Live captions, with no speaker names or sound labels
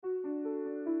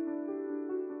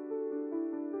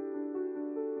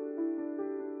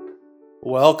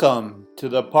Welcome to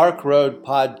the Park Road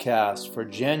Podcast for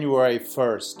January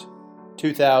 1st,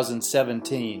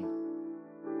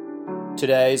 2017.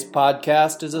 Today's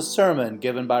podcast is a sermon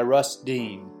given by Russ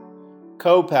Dean,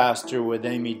 co-pastor with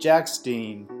Amy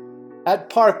Jackstein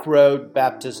at Park Road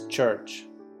Baptist Church.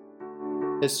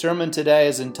 His sermon today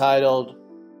is entitled,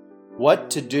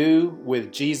 What to Do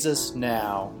with Jesus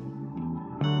Now.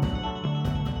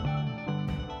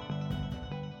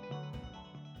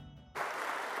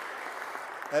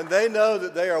 And they know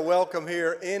that they are welcome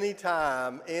here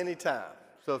anytime.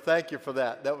 So thank you for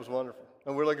that. That was wonderful.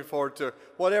 And we're looking forward to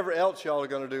whatever else y'all are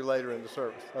going to do later in the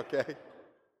service, okay?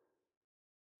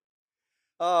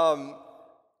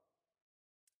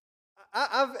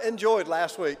 I've enjoyed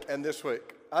last week and this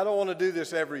week. I don't want to do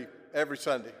this every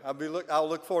Sunday. I'll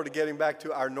look forward to getting back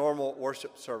to our normal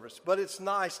worship service. But it's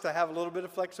nice to have a little bit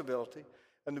of flexibility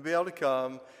and to be able to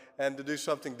come and to do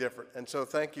something different. And so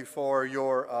thank you for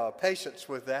your patience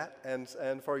with that and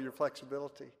for your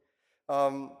flexibility.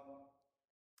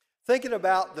 Thinking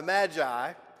about the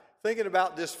Magi, thinking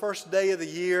about this first day of the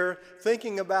year,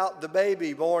 thinking about the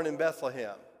baby born in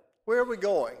Bethlehem. Where are we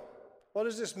going? What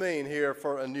does this mean here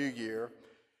for a new year?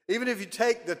 Even if you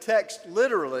take the text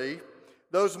literally,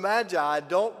 those Magi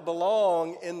don't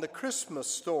belong in the Christmas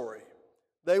story.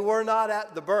 They were not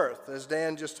at the birth, as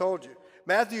Dan just told you.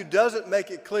 Matthew doesn't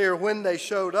make it clear when they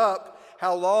showed up,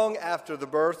 how long after the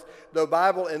birth, though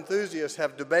Bible enthusiasts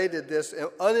have debated this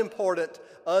unimportant,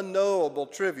 unknowable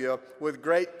trivia with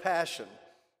great passion.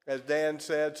 As Dan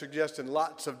said, suggesting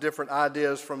lots of different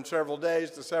ideas from several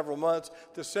days to several months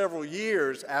to several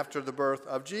years after the birth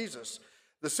of Jesus.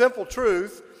 The simple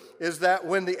truth is that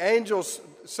when the angels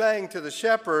sang to the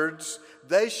shepherds,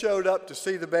 they showed up to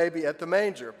see the baby at the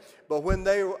manger. But when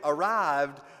they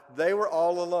arrived, they were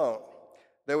all alone.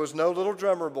 There was no little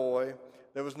drummer boy,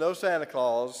 there was no Santa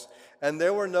Claus, and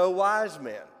there were no wise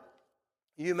men.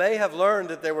 You may have learned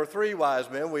that there were three wise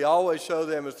men. We always show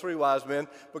them as three wise men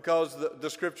because the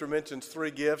scripture mentions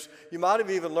three gifts. You might have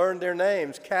even learned their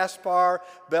names, Caspar,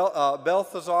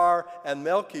 Balthazar, and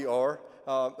Melchior.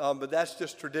 But that's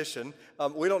just tradition.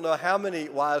 We don't know how many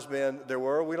wise men there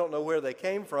were. We don't know where they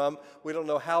came from. We don't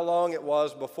know how long it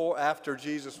was after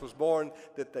Jesus was born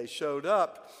that they showed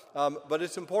up. But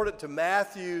it's important to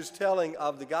Matthew's telling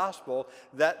of the gospel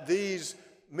that these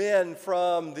men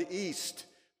from the east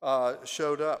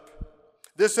showed up.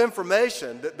 This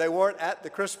information that they weren't at the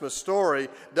Christmas story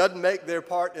doesn't make their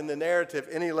part in the narrative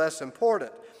any less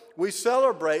important. We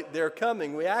celebrate their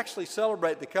coming. We actually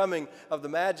celebrate the coming of the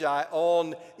Magi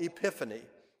on Epiphany,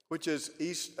 which is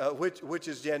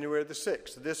January the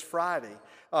 6th, this Friday.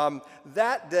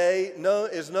 That day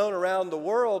is known around the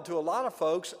world to a lot of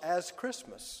folks as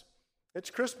Christmas. It's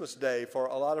Christmas Day for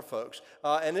a lot of folks.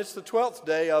 And it's the 12th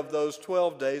day of those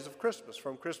 12 days of Christmas,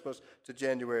 from Christmas to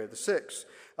January the 6th.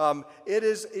 It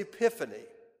is Epiphany,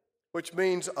 which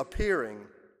means appearing.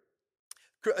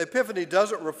 Epiphany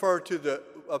doesn't refer to the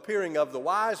appearing of the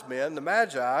wise men, the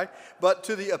Magi, but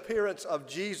to the appearance of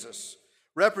Jesus,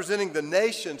 representing the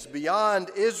nations beyond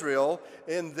Israel,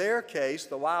 in their case,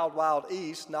 the wild, wild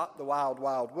east, not the wild,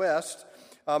 wild west.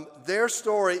 Their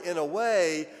story, in a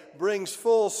way, brings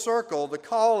full circle the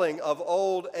calling of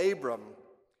old Abram,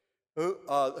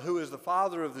 who is the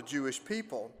father of the Jewish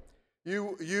people.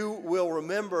 You will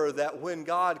remember that when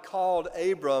God called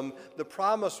Abram, the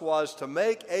promise was to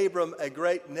make Abram a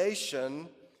great nation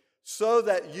so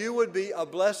that you would be a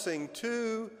blessing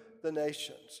to the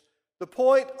nations. The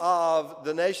point of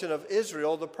the nation of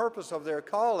Israel, the purpose of their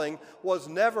calling, was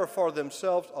never for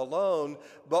themselves alone,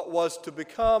 but was to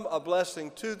become a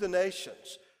blessing to the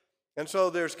nations. And so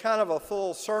there's kind of a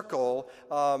full circle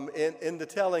in the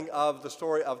telling of the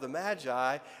story of the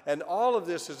Magi. And all of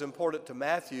this is important to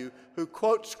Matthew, who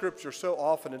quotes Scripture so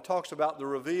often and talks about the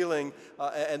revealing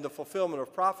and the fulfillment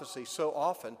of prophecy so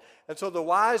often. And so the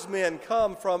wise men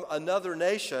come from another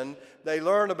nation. They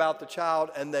learn about the child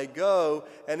and they go.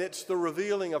 And it's the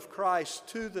revealing of Christ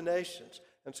to the nations.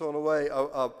 And so in a way,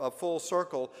 a full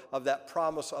circle of that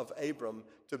promise of Abram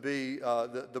to be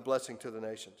the blessing to the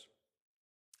nations.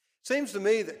 Seems to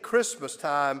me that Christmas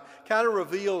time kind of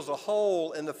reveals a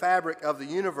hole in the fabric of the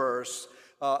universe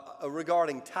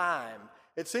regarding time.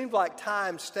 It seems like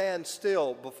time stands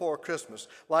still before Christmas,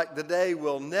 like the day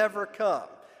will never come.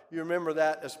 You remember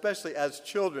that, especially as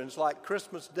children. It's like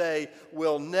Christmas Day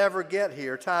will never get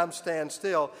here. Time stands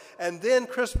still. And then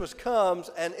Christmas comes,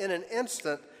 and in an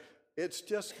instant, it's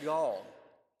just gone.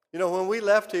 You know, when we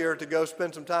left here to go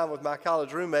spend some time with my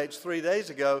college roommates 3 days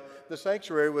ago, the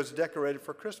sanctuary was decorated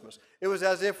for Christmas. It was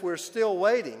as if we're still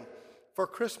waiting for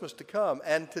Christmas to come.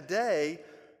 And today,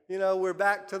 we're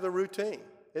back to the routine.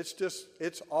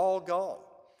 It's all gone.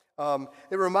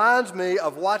 It reminds me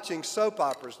of watching soap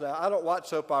operas. Now, I don't watch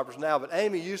soap operas now, but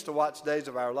Amy used to watch Days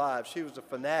of Our Lives. She was a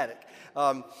fanatic.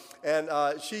 And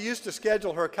she used to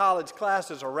schedule her college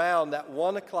classes around that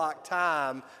 1 o'clock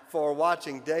time for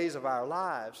watching Days of Our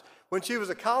Lives. When she was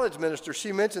a college minister,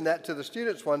 she mentioned that to the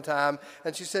students one time,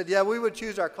 and she said, yeah, we would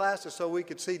choose our classes so we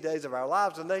could see Days of Our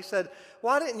Lives. And they said,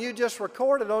 why didn't you just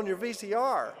record it on your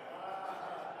VCR?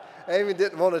 Amy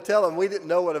didn't want to tell them we didn't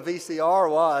know what a VCR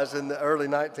was in the early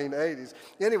 1980s.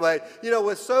 Anyway,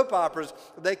 with soap operas,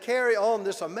 they carry on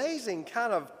this amazing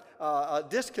kind of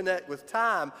disconnect with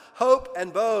time. Hope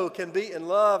and Bo can be in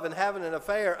love and having an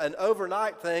affair, an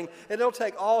overnight thing, and it'll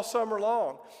take all summer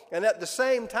long. And at the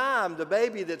same time, the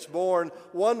baby that's born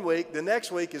 1 week, the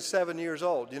next week is 7 years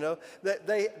old.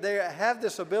 They have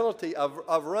this ability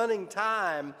of running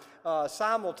time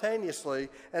simultaneously,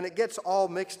 and it gets all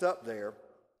mixed up there.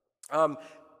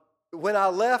 When I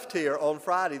left here on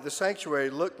Friday, the sanctuary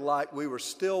looked like we were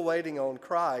still waiting on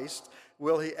Christ.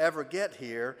 Will he ever get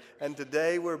here? And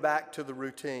today we're back to the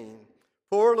routine.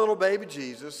 Poor little baby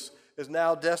Jesus is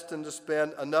now destined to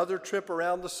spend another trip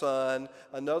around the sun,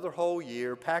 another whole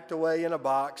year, packed away in a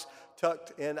box,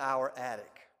 tucked in our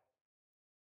attic.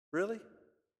 Really?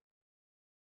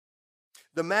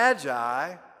 The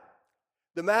Magi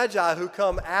who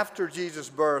come after Jesus'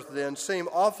 birth then seem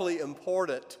awfully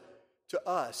important to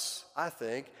us, I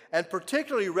think, and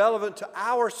particularly relevant to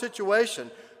our situation.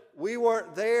 We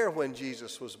weren't there when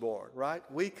Jesus was born, right?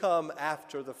 We come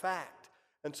after the fact.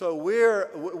 And so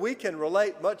we can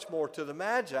relate much more to the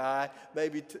Magi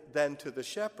maybe than to the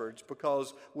shepherds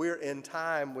because we're in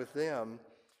time with them.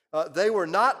 They were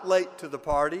not late to the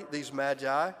party, these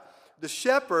Magi. The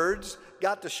shepherds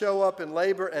got to show up in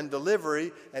labor and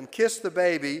delivery and kiss the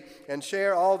baby and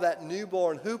share all that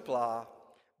newborn hoopla.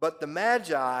 But the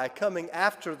Magi, coming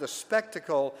after the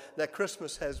spectacle that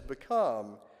Christmas has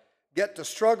become, get to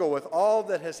struggle with all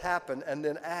that has happened and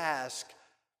then ask,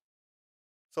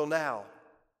 so now,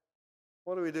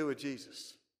 what do we do with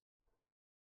Jesus?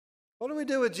 What do we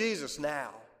do with Jesus now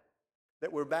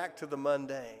that we're back to the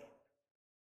mundane?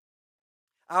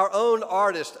 Our own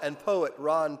artist and poet,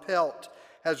 Ron Pelt,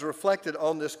 has reflected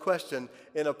on this question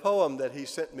in a poem that he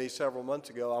sent me several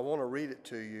months ago. I want to read it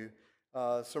to you.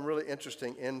 Some really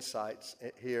interesting insights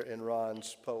here in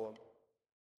Ron's poem.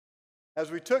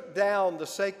 As we took down the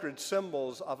sacred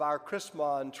symbols of our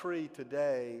Christmas tree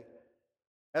today,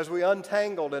 as we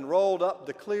untangled and rolled up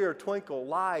the clear twinkle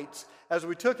lights, as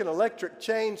we took an electric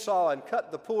chainsaw and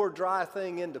cut the poor dry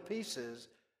thing into pieces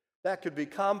that could be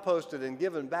composted and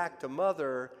given back to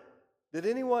Mother, did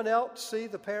anyone else see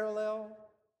the parallel?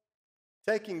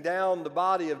 Taking down the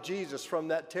body of Jesus from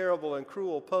that terrible and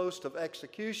cruel post of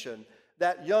execution,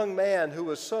 that young man who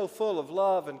was so full of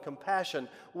love and compassion,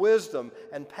 wisdom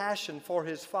and passion for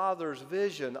his Father's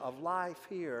vision of life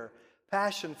here,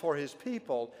 passion for his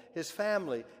people, his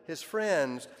family, his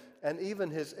friends, and even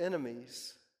his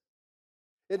enemies.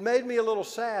 It made me a little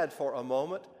sad for a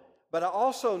moment, but I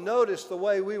also noticed the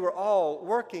way we were all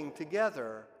working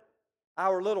together,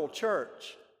 our little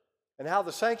church, and how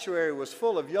the sanctuary was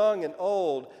full of young and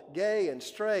old, gay and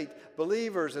straight,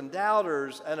 believers and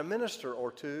doubters, and a minister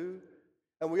or two.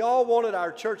 And we all wanted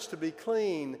our church to be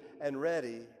clean and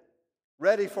ready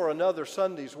for another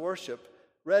Sunday's worship,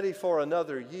 ready for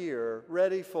another year,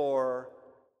 ready for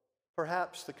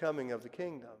perhaps the coming of the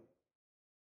kingdom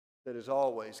that is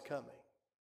always coming.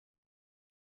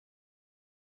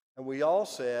 And we all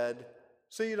said,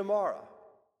 see you tomorrow.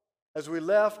 As we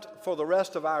left for the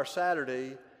rest of our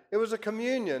Saturday, it was a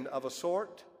communion of a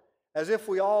sort, as if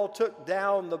we all took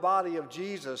down the body of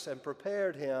Jesus and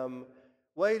prepared him,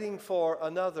 waiting for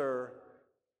another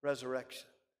resurrection.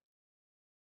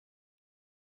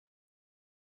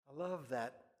 I love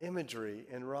that imagery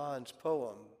in Ron's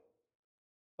poem.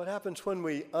 What happens when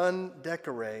we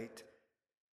undecorate?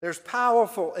 There's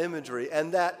powerful imagery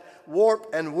and that warp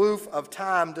and woof of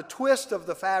time, the twist of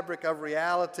the fabric of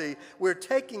reality. We're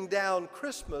taking down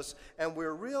Christmas and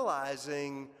we're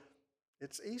realizing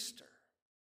it's Easter.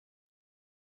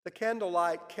 The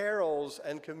candlelight carols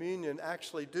and communion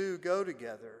actually do go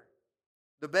together.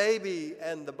 The baby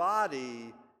and the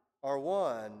body are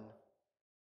one.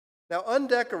 Now,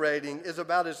 undecorating is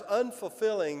about as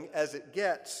unfulfilling as it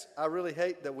gets. I really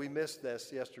hate that we missed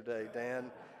this yesterday, Dan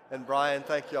and Brian.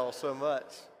 Thank you all so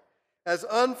much. As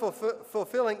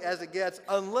unfulfilling as it gets,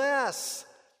 unless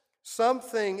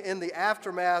something in the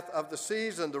aftermath of the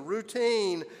season, the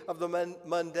routine of the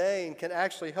mundane, can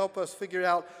actually help us figure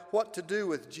out what to do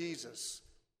with Jesus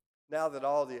now that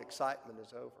all the excitement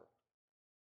is over.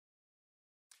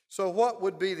 So what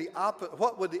would the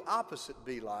opposite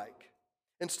be like?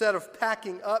 Instead of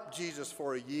packing up Jesus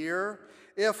for a year,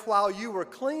 if while you were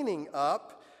cleaning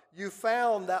up, you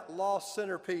found that lost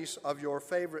centerpiece of your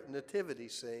favorite nativity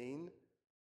scene,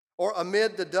 or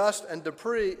amid the dust and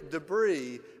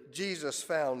debris, Jesus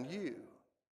found you.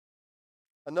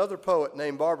 Another poet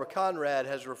named Barbara Conrad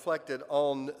has reflected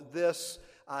on this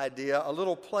idea a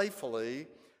little playfully,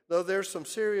 though there's some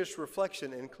serious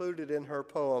reflection included in her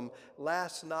poem,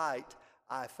 Last Night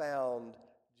I Found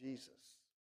Jesus.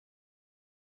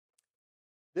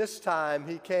 This time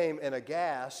he came in a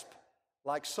gasp,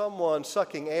 like someone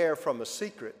sucking air from a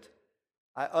secret.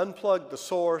 I unplugged the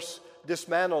source,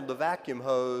 dismantled the vacuum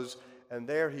hose, and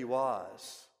there he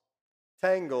was,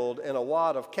 tangled in a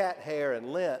wad of cat hair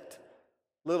and lint,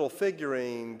 little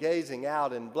figurine gazing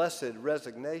out in blessed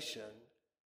resignation.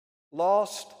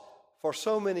 Lost for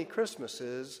so many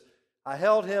Christmases, I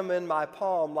held him in my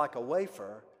palm like a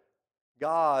wafer.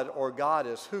 God or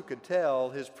goddess, who could tell,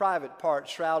 his private part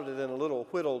shrouded in a little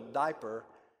whittled diaper.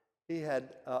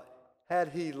 Had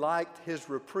he liked his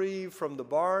reprieve from the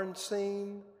barn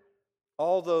scene?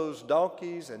 All those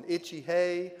donkeys and itchy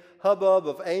hay, hubbub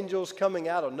of angels coming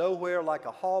out of nowhere like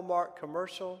a Hallmark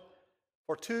commercial?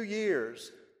 For 2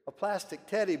 years, a plastic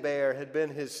teddy bear had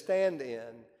been his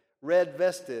stand-in,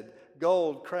 red-vested,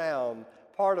 gold-crowned,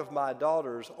 part of my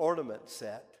daughter's ornament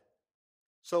set.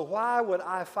 So why would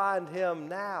I find him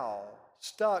now,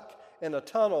 stuck in a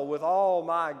tunnel with all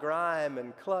my grime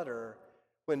and clutter,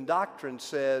 when doctrine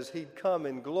says he'd come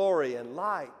in glory and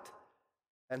light,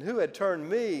 and who had turned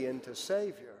me into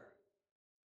Savior?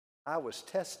 I was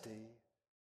testy,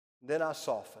 then I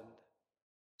softened.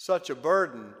 Such a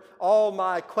burden, all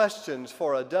my questions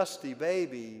for a dusty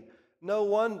baby. No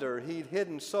wonder he'd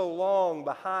hidden so long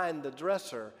behind the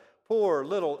dresser. Poor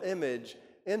little image,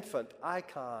 infant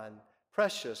icon,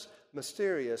 precious,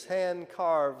 mysterious,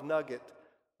 hand-carved nugget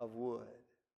of wood.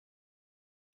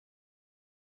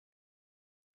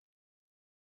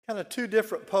 Kind of two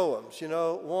different poems,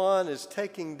 One is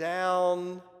taking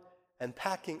down and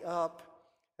packing up,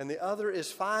 and the other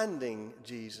is finding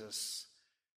Jesus.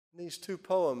 These two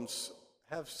poems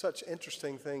have such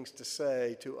interesting things to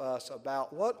say to us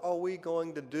about what are we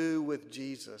going to do with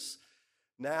Jesus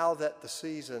now that the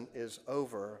season is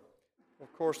over.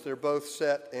 Of course, they're both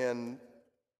set in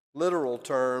literal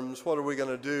terms. What are we going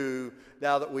to do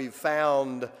now that we've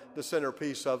found the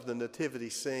centerpiece of the nativity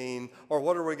scene? Or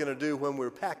what are we going to do when we're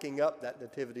packing up that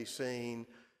nativity scene?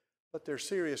 But there's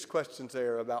serious questions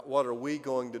there about what are we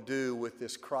going to do with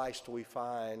this Christ we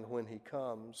find when he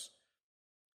comes.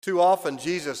 Too often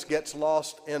Jesus gets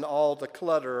lost in all the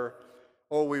clutter,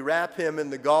 or we wrap him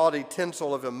in the gaudy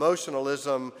tinsel of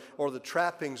emotionalism or the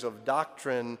trappings of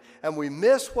doctrine, and we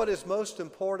miss what is most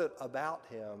important about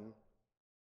him.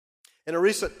 In a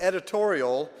recent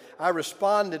editorial, I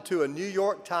responded to a New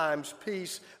York Times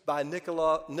piece by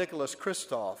Nicholas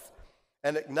Kristof,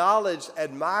 an acknowledged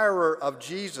admirer of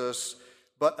Jesus,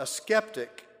 but a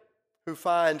skeptic who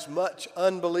finds much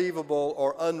unbelievable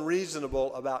or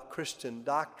unreasonable about Christian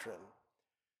doctrine.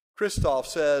 Kristof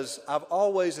says, I've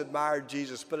always admired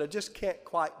Jesus, but I just can't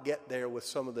quite get there with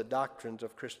some of the doctrines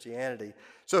of Christianity.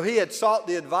 So he had sought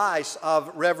the advice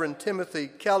of Reverend Timothy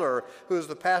Keller, who is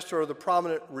the pastor of the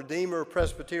prominent Redeemer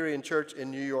Presbyterian Church in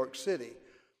New York City.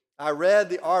 I read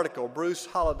the article. Bruce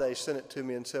Holliday sent it to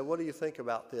me and said, what do you think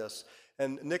about this?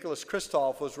 And Nicholas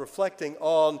Kristof was reflecting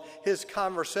on his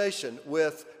conversation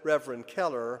with Reverend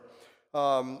Keller.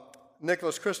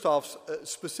 Nicholas Kristof's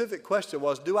specific question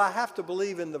was, do I have to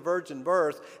believe in the virgin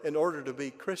birth in order to be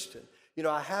Christian?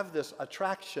 I have this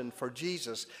attraction for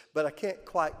Jesus, but I can't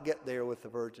quite get there with the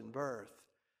virgin birth.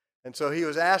 And so he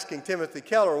was asking Timothy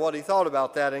Keller what he thought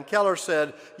about that, and Keller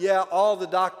said, yeah, all the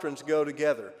doctrines go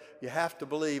together. You have to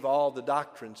believe all the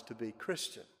doctrines to be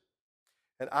Christian.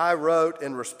 And I wrote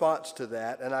in response to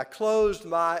that, and I closed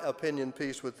my opinion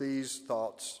piece with these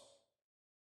thoughts.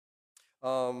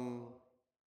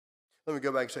 Let me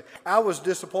go back and say, I was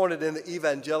disappointed in the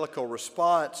evangelical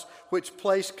response, which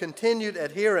placed continued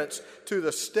adherence to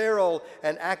the sterile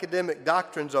and academic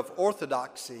doctrines of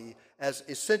orthodoxy as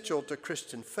essential to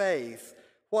Christian faith.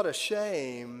 What a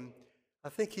shame. I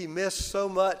think he missed so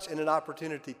much in an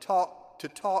opportunity to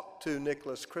talk to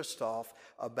Nicholas Kristof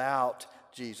about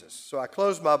Jesus. So I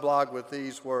close my blog with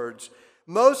these words.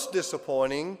 Most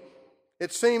disappointing,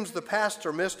 it seems the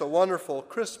pastor missed a wonderful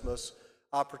Christmas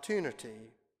opportunity.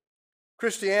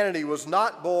 Christianity was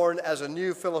not born as a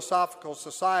new philosophical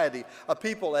society, a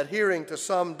people adhering to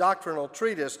some doctrinal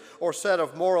treatise or set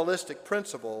of moralistic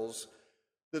principles.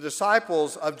 The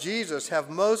disciples of Jesus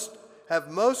have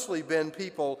mostly been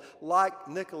people like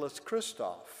Nicholas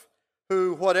Kristof,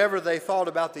 who, whatever they thought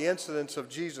about the incidents of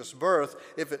Jesus' birth,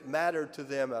 if it mattered to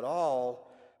them at all,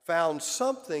 found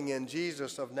something in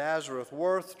Jesus of Nazareth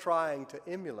worth trying to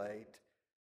emulate,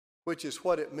 which is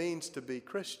what it means to be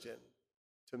Christian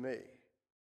to me.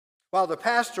 While the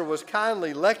pastor was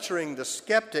kindly lecturing the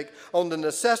skeptic on the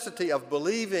necessity of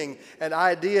believing an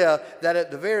idea that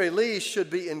at the very least should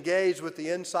be engaged with the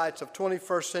insights of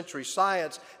 21st century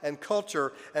science and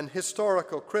culture and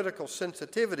historical critical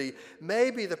sensitivity,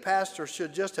 maybe the pastor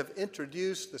should just have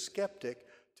introduced the skeptic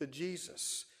to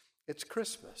Jesus. It's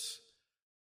Christmas.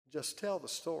 Just tell the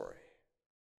story.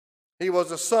 He was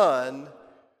a son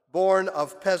born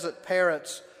of peasant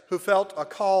parents who felt a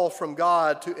call from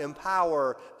God to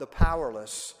empower the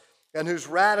powerless, and whose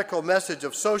radical message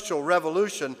of social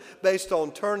revolution based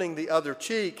on turning the other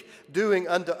cheek, doing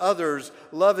unto others,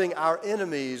 loving our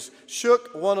enemies,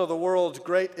 shook one of the world's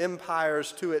great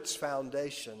empires to its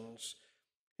foundations.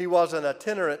 He was an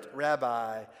itinerant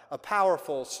rabbi, a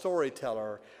powerful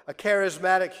storyteller, a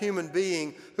charismatic human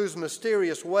being whose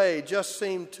mysterious way just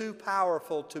seemed too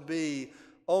powerful to be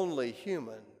only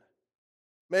human.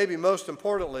 Maybe most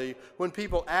importantly, when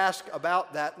people ask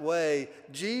about that way,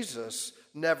 Jesus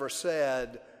never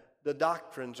said the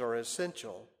doctrines are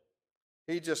essential.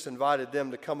 He just invited them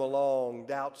to come along,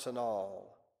 doubts and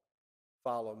all.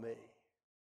 Follow me.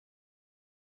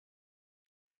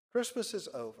 Christmas is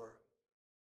over.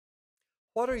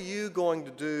 What are you going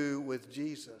to do with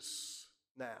Jesus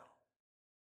now?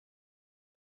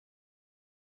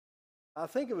 I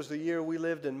think it was the year we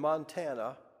lived in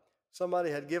Montana.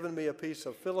 Somebody had given me a piece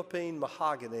of Philippine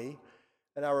mahogany,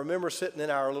 and I remember sitting in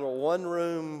our little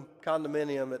one-room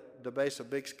condominium at the base of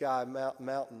Big Sky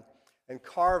Mountain and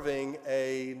carving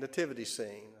a nativity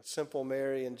scene, a simple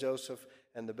Mary and Joseph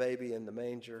and the baby in the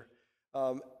manger.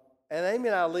 And Amy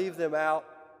and I leave them out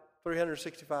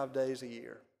 365 days a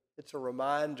year. It's a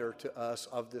reminder to us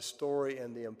of this story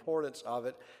and the importance of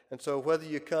it. And so whether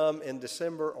you come in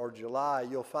December or July,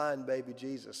 you'll find baby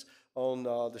Jesus on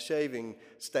the shaving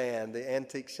stand, the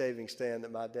antique shaving stand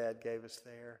that my dad gave us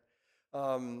there.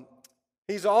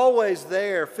 He's always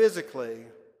there physically.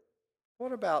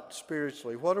 What about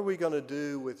spiritually? What are we going to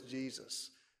do with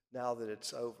Jesus now that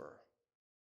it's over?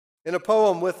 In a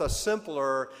poem with a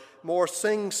simpler, more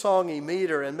sing-songy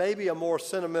meter and maybe a more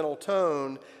sentimental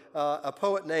tone, a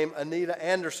poet named Anita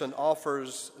Anderson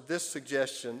offers this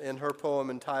suggestion in her poem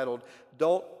entitled,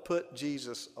 "Don't Put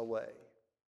Jesus Away."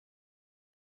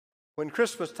 When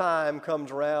Christmas time comes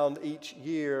around each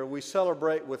year, we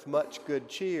celebrate with much good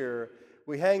cheer.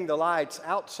 We hang the lights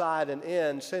outside and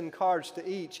in, send cards to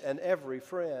each and every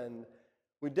friend.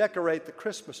 We decorate the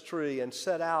Christmas tree and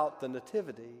set out the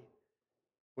nativity.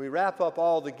 We wrap up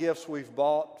all the gifts we've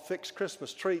bought, fix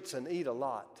Christmas treats, and eat a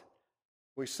lot.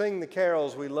 We sing the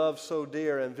carols we love so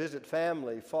dear and visit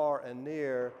family far and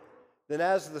near. Then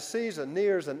as the season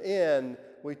nears an end,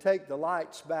 we take the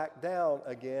lights back down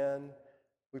again.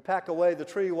 We pack away the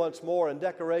tree once more and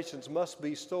decorations must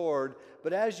be stored.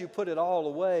 But as you put it all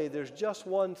away, there's just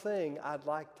one thing I'd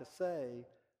like to say.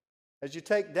 As you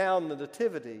take down the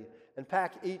nativity and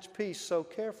pack each piece so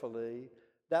carefully,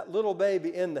 that little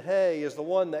baby in the hay is the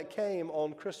one that came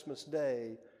on Christmas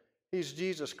Day. He's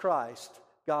Jesus Christ,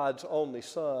 God's only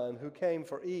Son, who came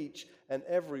for each and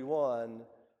every one.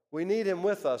 We need him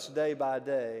with us day by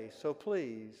day, so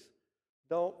please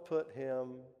don't put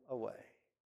him away.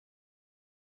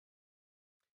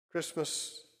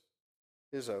 Christmas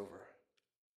is over.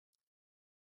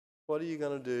 What are you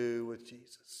going to do with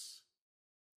Jesus?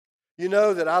 You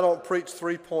know that I don't preach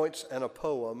 3 points and a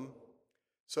poem.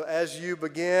 So as you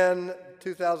begin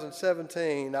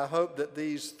 2017, I hope that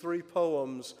these 3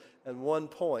 poems and 1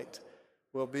 point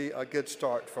will be a good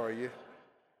start for you.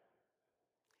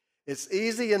 It's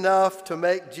easy enough to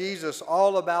make Jesus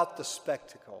all about the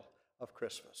spectacle of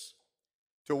Christmas,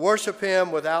 to worship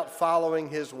him without following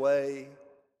his way,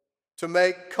 to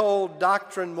make cold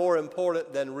doctrine more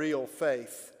important than real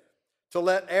faith, to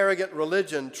let arrogant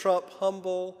religion trump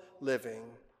humble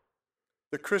living.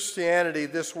 The Christianity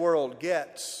this world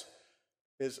gets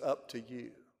is up to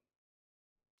you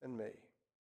and me.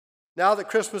 Now that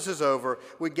Christmas is over,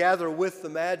 we gather with the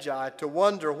Magi to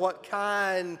wonder what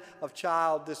kind of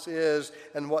child this is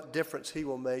and what difference he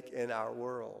will make in our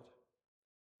world.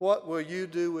 What will you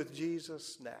do with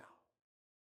Jesus now?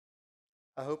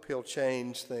 I hope he'll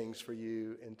change things for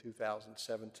you in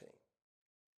 2017.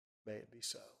 May it be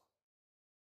so.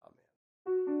 Amen.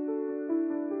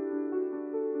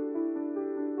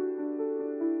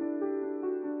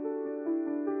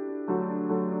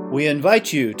 We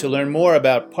invite you to learn more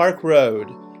about Park Road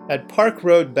at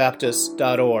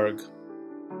parkroadbaptist.org.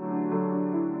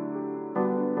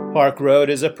 Park Road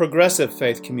is a progressive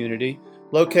faith community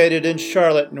located in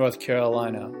Charlotte, North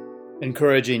Carolina,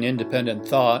 encouraging independent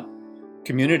thought,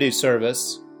 community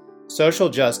service, social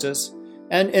justice,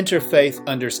 and interfaith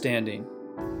understanding.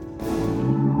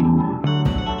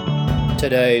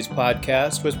 Today's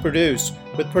podcast was produced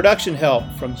with production help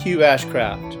from Hugh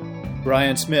Ashcraft,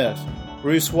 Brian Smith,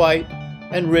 Bruce White,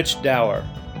 and Rich Dower.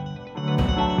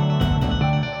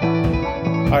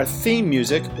 Our theme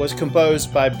music was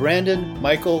composed by Brandon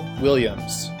Michael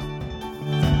Williams.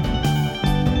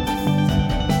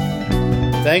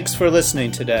 Thanks for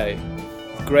listening today.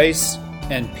 Grace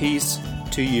and peace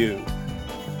to you.